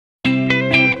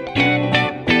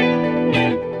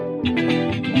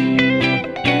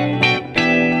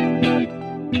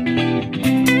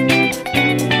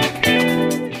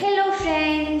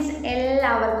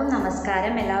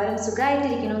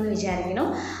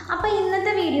അപ്പോൾ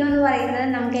ഇന്നത്തെ വീഡിയോ എന്ന് പറയുന്നത്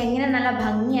നമുക്ക് എങ്ങനെ നല്ല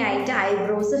ഭംഗിയായിട്ട്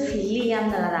ഐബ്രോസ് ഫില്ല് ചെയ്യാം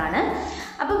എന്നുള്ളതാണ്.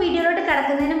 അപ്പോൾ വീഡിയോയിലോട്ട്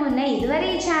കടക്കുന്നതിന് മുന്നേ ഇതുവരെ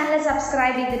ഈ ചാനൽ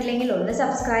സബ്സ്ക്രൈബ് ചെയ്തിട്ടില്ലെങ്കിൽ ഒന്ന്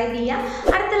സബ്സ്ക്രൈബ് ചെയ്യുക,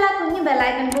 അടുത്തുള്ള കുഞ്ഞു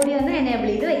ബെല്ലൈക്കൺ കൂടി ഒന്ന് എനേബിൾ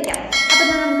ചെയ്ത് വെക്കാം.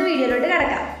 അപ്പോൾ നമുക്ക് വീഡിയോയിലോട്ട്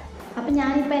കിടക്കാം. അപ്പോൾ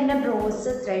ഞാനിപ്പോൾ എൻ്റെ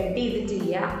ബ്രോസ് ത്രെഡ്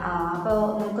ചെയ്തിട്ടില്ല, അപ്പോൾ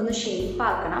നമുക്കൊന്ന് ഷേപ്പ്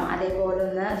ആക്കണം, അതേപോലെ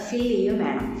ഒന്ന് ഫിൽ ചെയ്യും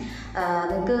വേണം.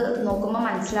 നിങ്ങൾക്ക് നോക്കുമ്പോൾ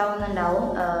മനസ്സിലാവുന്നുണ്ടാവും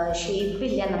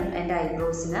ഷേപ്പില്ല എൻ്റെ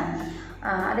ഐബ്രോസിന്.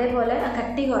 അതേപോലെ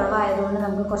കട്ടി കുറവായതുകൊണ്ട്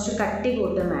നമുക്ക് കുറച്ച് കട്ടി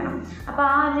കൂട്ടും വേണം. അപ്പോൾ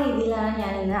ആ ഒരു രീതിയിലാണ്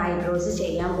ഞാൻ ഇന്ന് ഐബ്രോസ്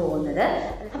ചെയ്യാൻ പോകുന്നത്.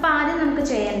 അപ്പോൾ ആദ്യം നമുക്ക്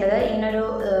ചെയ്യേണ്ടത് ഇങ്ങനൊരു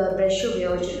ബ്രഷ്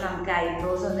ഉപയോഗിച്ചിട്ട് നമുക്ക്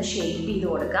ഐബ്രോസ് ഒന്ന് ഷേപ്പ് ചെയ്ത്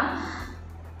കൊടുക്കാം.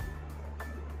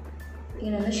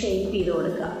 ഇങ്ങനെ ഒന്ന് ഷേപ്പ് ചെയ്ത്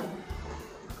കൊടുക്കുക.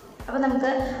 അപ്പോൾ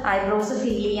നമുക്ക് ഐബ്രോസ്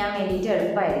ഫില്ല് ചെയ്യാൻ വേണ്ടിയിട്ട്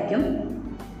എളുപ്പമായിരിക്കും.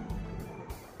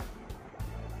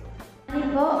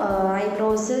 ഞാനിപ്പോൾ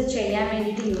ഐബ്രോസ് ചെയ്യാൻ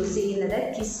വേണ്ടിയിട്ട് യൂസ് ചെയ്യുന്നത്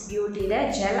കിസ് ബ്യൂട്ടിയുടെ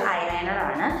ജെൽ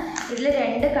ഐലൈനറാണ്. ഇതിൽ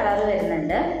 2 കളർ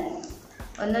വരുന്നുണ്ട്,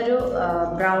 ഒന്നൊരു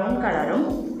ബ്രൗൺ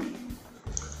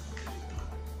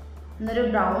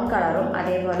കളറും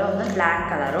അതേപോലെ ഒന്ന് ബ്ലാക്ക്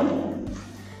കളറും.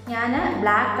 ഞാൻ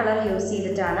ബ്ലാക്ക് കളർ യൂസ്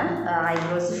ചെയ്തിട്ടാണ്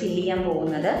ഐബ്രോസ് ഫില്ല് ചെയ്യാൻ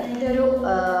പോകുന്നത്. ഇതിൻ്റെ ഒരു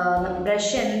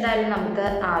ബ്രഷ് എന്തായാലും നമുക്ക്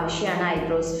ആവശ്യമാണ്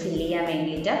ഐബ്രോസ് ഫില്ല് ചെയ്യാൻ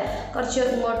വേണ്ടിയിട്ട്. കുറച്ച്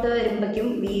ഇങ്ങോട്ട് വരുമ്പോഴേക്കും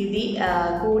വീതി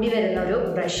കൂടി വരുന്നൊരു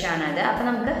ബ്രഷാണത്. അപ്പോൾ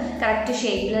നമുക്ക് കറക്റ്റ്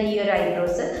ഷേപ്പിൽ ഈ ഒരു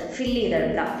ഐബ്രോസ് ഫില്ല്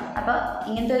ചെയ്തെടുക്കാം. അപ്പോൾ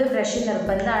ഇങ്ങനത്തെ ഒരു ബ്രഷ്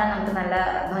നിർബന്ധമാണ് നമുക്ക് നല്ല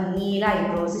ഭംഗിയിൽ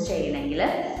ഐബ്രോസ് ചെയ്യണമെങ്കിൽ.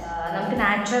 നമുക്ക്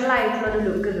നാച്ചുറലായിട്ടുള്ളൊരു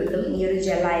ലുക്ക് കിട്ടും ഈ ഒരു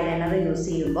ജെൽ ഐലൈനർ യൂസ്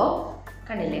ചെയ്യുമ്പോൾ.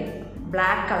 കണ്ടില്ലേ,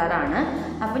 ബ്ലാക്ക് കളറാണ്.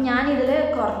 അപ്പോൾ ഞാനിതിൽ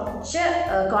കുറച്ച്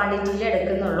ക്വാണ്ടിറ്റിയിൽ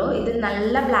എടുക്കുന്നുള്ളൂ. ഇത്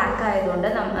നല്ല ബ്ലാക്ക് ആയതുകൊണ്ട്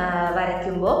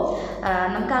വരയ്ക്കുമ്പോൾ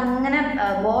നമുക്ക് അങ്ങനെ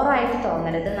ബോറായിട്ട്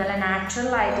തോന്നരുത്, നല്ല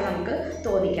നാച്ചുറലായിട്ട് നമുക്ക്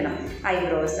തോന്നിക്കണം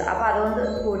ഐബ്രോസ്. അപ്പോൾ അതുകൊണ്ട്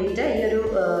കൂടിയിട്ട് ഈ ഒരു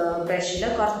ബ്രഷിൽ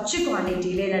കുറച്ച്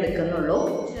ക്വാണ്ടിറ്റിയിലേ എടുക്കുന്നുള്ളൂ.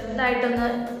 ചെറുതായിട്ടൊന്ന്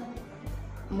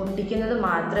മുട്ടിക്കുന്നത്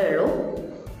മാത്രമേ ഉള്ളൂ.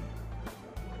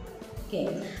 ഓക്കെ,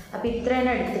 അപ്പോൾ ഇത്രയും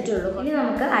എടുത്തിട്ടുള്ളൂ. ഇനി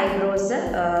നമുക്ക് ഐബ്രോസ്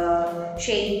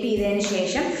ഷേപ്പ് ചെയ്തതിന്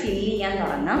ശേഷം ഫില്ല് ചെയ്യാൻ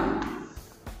തുടങ്ങാം.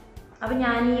 അപ്പോൾ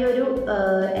ഞാൻ ഈ ഒരു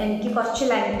എനിക്ക് കുറച്ച്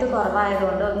ലെങ്ത്ത്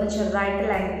കുറവായതുകൊണ്ട് ഒന്ന് ചെറുതായിട്ട്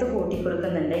ലെങ്ത്ത് കൂട്ടി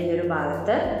കൊടുക്കുന്നുണ്ട് ഈ ഒരു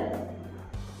ഭാഗത്ത്.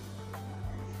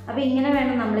 അപ്പോൾ ഇങ്ങനെ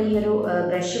വേണം നമ്മൾ ഈ ഒരു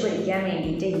ബ്രഷ് പിടിക്കാൻ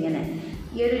വേണ്ടിയിട്ട്. ഇങ്ങനെ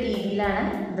ഈ ഒരു രീതിയിലാണ്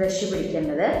ബ്രഷ്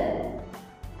പിടിക്കേണ്ടത്.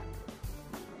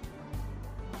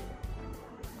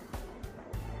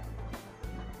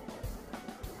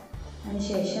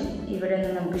 അതിനുശേഷം ഇവിടെ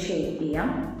നിന്ന് നമുക്ക് ഷേപ്പ് ചെയ്യാം.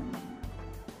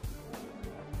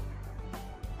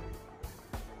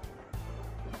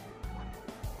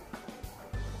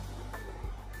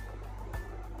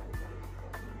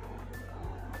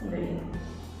 ഇവിടെ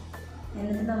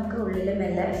എന്നിട്ട് നമുക്ക് ഉള്ളിൽ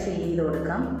മെല്ലെ ഫില്ല് ചെയ്ത്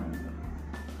കൊടുക്കാം.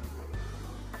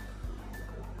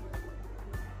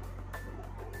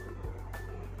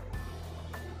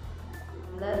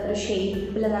 ഒരു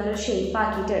ഷേപ്പിൽ നല്ലൊരു ഷേപ്പ്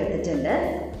ആക്കിയിട്ട് എടുത്തിട്ടുണ്ട്.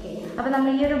 അപ്പോൾ നമ്മൾ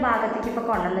ഈ ഒരു ഭാഗത്തേക്ക് ഇപ്പോൾ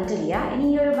കൊണ്ടുവന്നിട്ടില്ല. ഇനി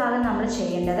ഈ ഒരു ഭാഗം നമ്മൾ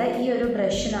ചെയ്യേണ്ടത് ഈ ഒരു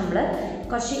ബ്രഷ് നമ്മൾ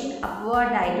കുറച്ച്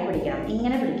അപ്വേർഡായിട്ട് പിടിക്കണം.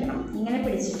 ഇങ്ങനെ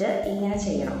പിടിച്ചിട്ട് ഇങ്ങനെ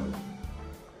ചെയ്യണം.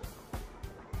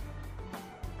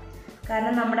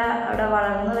 കാരണം നമ്മുടെ അവിടെ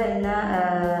വളർന്നു വരുന്ന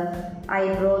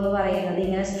ഐബ്രോ എന്ന് പറയുന്നത്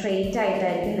ഇങ്ങനെ സ്ട്രെയിറ്റ്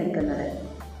ആയിട്ടായിരിക്കും നിൽക്കുന്നത്.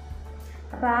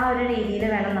 അപ്പോൾ ആ ഒരു രീതിയിൽ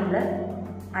വേണം നമ്മൾ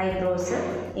ഐബ്രോസ്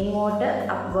ഇങ്ങോട്ട്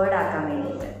അപ്വേർഡ് ആക്കാൻ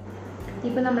വേണ്ടിയിട്ട്.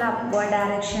 ഇപ്പോൾ നമ്മൾ അപ്വേർഡ്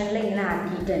ഡയറക്ഷനിൽ ഇങ്ങനെ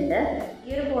ആക്കിയിട്ടുണ്ട്. ഈ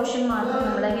ഒരു പോർഷൻ മാത്രം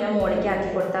നമ്മളിങ്ങനെ മുകളിലേക്ക് ആക്കി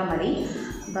കൊടുത്താൽ മതി.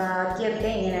 ബാക്കിയൊക്കെ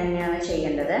ഇങ്ങനെ തന്നെയാണ്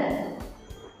ചെയ്യേണ്ടത്.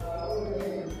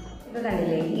 ഇപ്പോൾ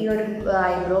കണ്ടില്ലേ, ഈ ഒരു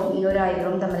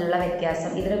ഐബ്രോവും തമ്മിലുള്ള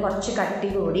വ്യത്യാസം. ഇതിന് കുറച്ച് കട്ടി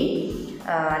കൂടി,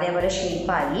 അതേപോലെ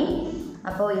ഷേപ്പായി.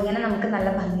 അപ്പോൾ ഇങ്ങനെ നമുക്ക്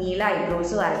നല്ല ഭംഗിയിൽ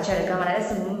ഐബ്രോസ് വരച്ചെടുക്കാൻ വളരെ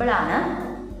സിമ്പിളാണ്.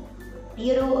 ഈ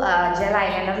ഒരു ജെൽ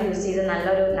ഐലൈനർ യൂസ് ചെയ്ത്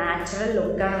നല്ലൊരു നാച്ചുറൽ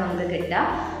ലുക്കാണ് നമുക്ക് കിട്ടുക.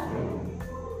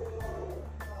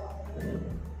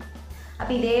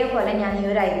 അപ്പോൾ ഇതേപോലെ ഞാൻ ഈ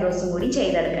ഒരു ഐബ്രോസും കൂടി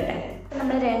ചെയ്തെടുക്കട്ടെ.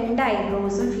 നമ്മൾ 2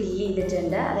 ഐബ്രോസും ഫില്ല്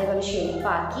ചെയ്തിട്ടുണ്ട്, അതേപോലെ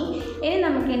ഷേപ്പാക്കി.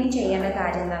 ഇനി ചെയ്യേണ്ട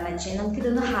കാര്യം എന്താണെന്ന് വെച്ചാൽ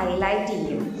നമുക്കിതൊന്ന് ഹൈലൈറ്റ്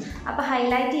ചെയ്യും. അപ്പോൾ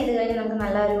ഹൈലൈറ്റ് ചെയ്ത് കഴിഞ്ഞാൽ നമുക്ക്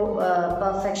നല്ലൊരു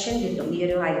പെർഫെക്ഷൻ കിട്ടും. ഈ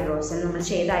ഒരു ഐബ്രോസിന്, നമ്മൾ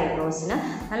ചെയ്ത ഐബ്രോസിന്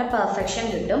നല്ല പെർഫെക്ഷൻ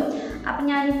കിട്ടും. അപ്പോൾ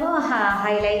ഞാനിപ്പോൾ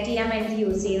ഹൈലൈറ്റ് ചെയ്യാൻ വേണ്ടി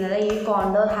യൂസ് ചെയ്യുന്നത് ഈ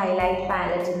കോണ്ടോർ ഹൈലൈറ്റ്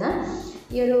പാലറ്റിൽ നിന്ന്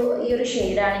ഈ ഒരു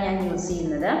ഷെയ്ഡാണ് ഞാൻ യൂസ്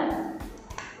ചെയ്യുന്നത്.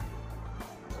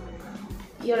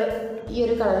 ഈ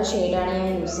ഒരു കളർ ഷെയ്ഡാണ് ഞാൻ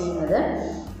യൂസ് ചെയ്യുന്നത്.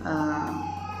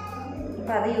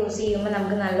 അപ്പോൾ അത് യൂസ് ചെയ്യുമ്പോൾ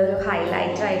നമുക്ക് നല്ലൊരു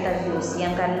ഹൈലൈറ്ററായിട്ട് അത് യൂസ്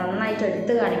ചെയ്യാം. കാരണം നന്നായിട്ട്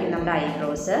എടുത്ത് കാണിക്കും നമ്മുടെ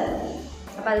ഐബ്രോസ്.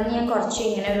 അപ്പോൾ അതിന് ഞാൻ കുറച്ച്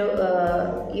ഇങ്ങനെ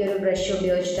ഈ ഒരു ബ്രഷ്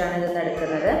ഉപയോഗിച്ചിട്ടാണ് ഇതൊന്ന്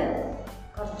എടുക്കുന്നത്.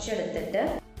 കുറച്ചെടുത്തിട്ട്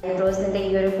ഐബ്രോസിൻ്റെ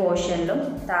ഈ ഒരു പോർഷനിലും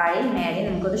താഴെ മേലെ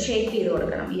നമുക്കൊന്ന് ഷേപ്പ് ചെയ്ത്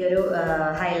കൊടുക്കണം ഈ ഒരു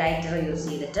ഹൈലൈറ്റർ യൂസ്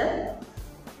ചെയ്തിട്ട്.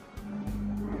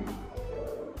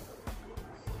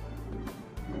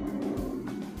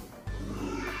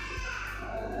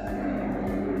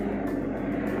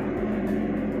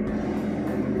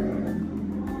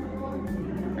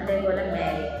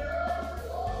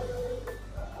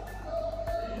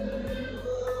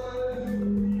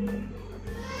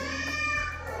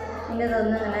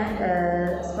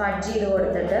 സ്മഡ്ജ് ചെയ്ത്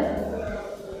കൊടുത്തിട്ട്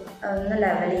ഒന്ന്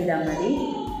ലെവൽ ചെയ്താൽ മതി.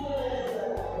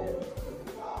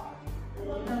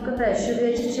 നമുക്ക് ബ്രഷ്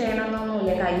ഉപയോഗിച്ചിട്ട്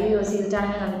ചെയ്യണമെന്നൊന്നുമില്ല, കൈ യൂസ്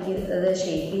ചെയ്തിട്ടാണെങ്കിൽ നമുക്ക് ഇത്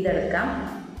ഷേപ്പ് ചെയ്തെടുക്കാം.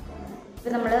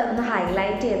 ഇപ്പോൾ നമ്മൾ ഒന്ന്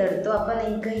ഹൈലൈറ്റ് ചെയ്തെടുത്തു. അപ്പോൾ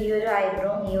നിങ്ങൾക്ക് ഈ ഒരു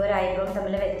ഐബ്രോവും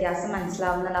തമ്മിൽ വ്യത്യാസം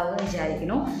മനസ്സിലാവുന്നുണ്ടാവും എന്ന്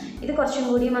വിചാരിക്കുന്നു. ഇത് കുറച്ചും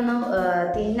കൂടിയും ഒന്ന്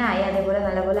തിന്നായി, അതേപോലെ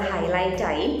നല്ലപോലെ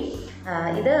ഹൈലൈറ്റായി.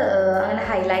 ഇത് അങ്ങനെ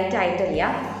ഹൈലൈറ്റ് ആയിട്ടില്ല.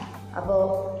 അപ്പോൾ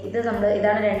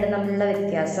ഇതാണ് രണ്ടും തമ്മിലുള്ള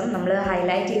വ്യത്യാസം. നമ്മൾ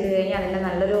ഹൈലൈറ്റ് ചെയ്ത് കഴിഞ്ഞാൽ അതിൻ്റെ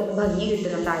നല്ലൊരു ഭംഗി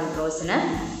കിട്ടുന്നുണ്ട് ഐബ്രോസിന്.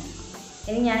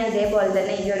 ഇനി ഞാൻ ഇതേപോലെ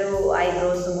തന്നെ ഈ ഒരു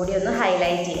ഐബ്രോസും കൂടി ഒന്ന്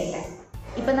ഹൈലൈറ്റ് ചെയ്യട്ടെ.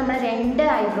 ഇപ്പം നമ്മൾ 2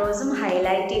 ഐബ്രോസും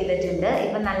ഹൈലൈറ്റ് ചെയ്തിട്ടുണ്ട്.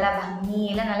 ഇപ്പം നല്ല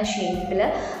ഭംഗിയിൽ നല്ല ഷേപ്പിൽ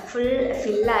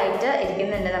ഫില്ലായിട്ട്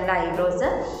ഇരിക്കുന്നുണ്ട് നമ്മുടെ ഐബ്രോസ്.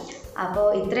 അപ്പോൾ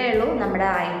ഇത്രയേ ഉള്ളൂ നമ്മുടെ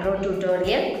ഐബ്രോ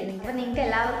ട്യൂട്ടോറിയൽ. അപ്പോൾ നിങ്ങൾക്ക്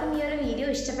എല്ലാവർക്കും ഈ ഒരു വീഡിയോ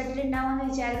ഇഷ്ടപ്പെട്ടിട്ടുണ്ടാവുമെന്ന്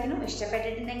വിചാരിക്കുന്നു.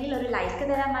 ഇഷ്ടപ്പെട്ടിട്ടുണ്ടെങ്കിൽ ഒരു ലൈക്ക്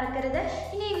തരാൻ മറക്കരുത്.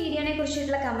 ഇനി ഈ വീഡിയോനെ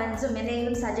കുറിച്ചിട്ടുള്ള കമൻസും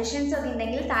എന്തെങ്കിലും സജഷൻസും ഒക്കെ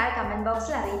ഉണ്ടെങ്കിൽ താഴെ കമൻറ്റ്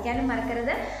ബോക്സിൽ അറിയിക്കാനും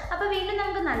മറക്കരുത്. അപ്പോൾ വീണ്ടും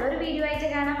നമുക്ക് നല്ലൊരു വീഡിയോ ആയിട്ട്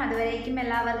കാണാം. അതുവരേക്കും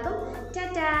എല്ലാവർക്കും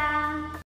ടാറ്റാ.